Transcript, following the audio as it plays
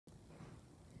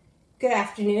Good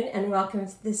afternoon and welcome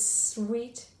to this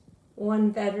sweet one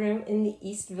bedroom in the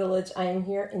East Village. I am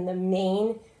here in the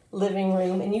main living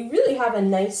room and you really have a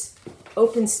nice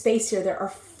open space here. There are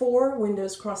 4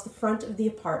 windows across the front of the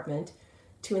apartment,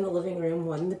 2 in the living room,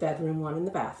 1 in the bedroom, 1 in the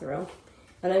bathroom.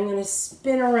 And I'm going to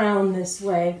spin around this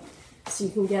way so you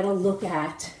can get a look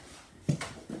at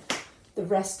the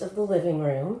rest of the living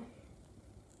room.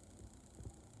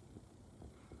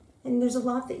 And there's a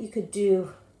lot that you could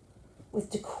do with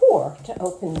decor to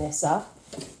open this up.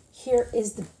 Here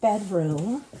is the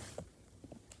bedroom.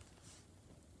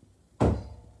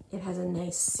 It has a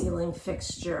nice ceiling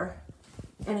fixture.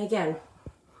 And again,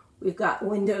 we've got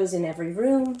windows in every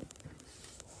room.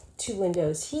 2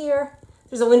 windows here.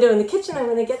 There's a window in the kitchen. I'm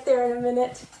going to get there in a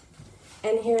minute.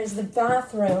 And here's the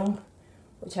bathroom,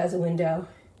 which has a window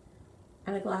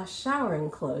and a glass shower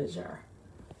enclosure.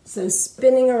 So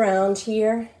spinning around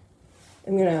here,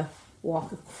 I'm going to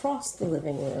walk across the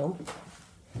living room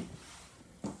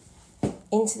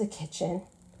into the kitchen.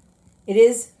 It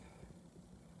is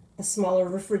a smaller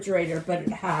refrigerator, but it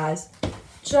has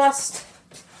just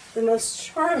the most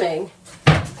charming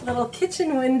little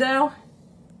kitchen window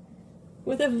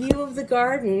with a view of the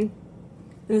garden.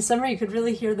 In the summer, you could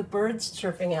really hear the birds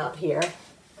chirping out here.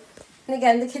 And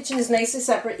again, the kitchen is nicely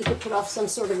separate. You could put off some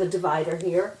sort of a divider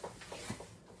here.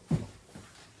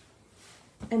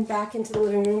 And back into the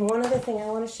living room, one other thing I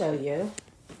want to show you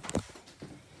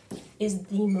is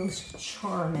the most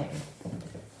charming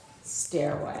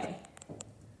stairway.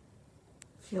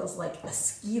 Feels like a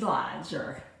ski lodge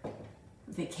or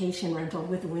vacation rental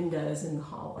with windows in the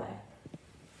hallway.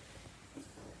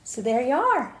 So there you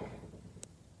are.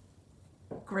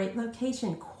 Great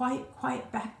location, quiet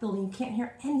back building. You can't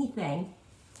hear anything.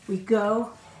 We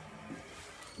go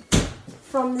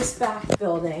from this back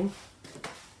building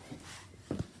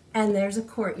and there's a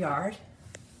courtyard,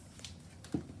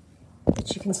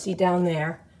 which you can see down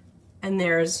there. And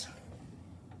there's,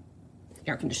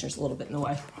 air conditioner's a little bit in the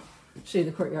way. I'll show you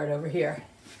the courtyard over here.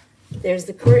 There's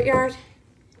the courtyard,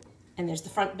 and there's the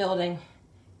front building,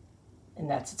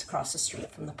 and it's across the street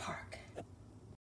from the park.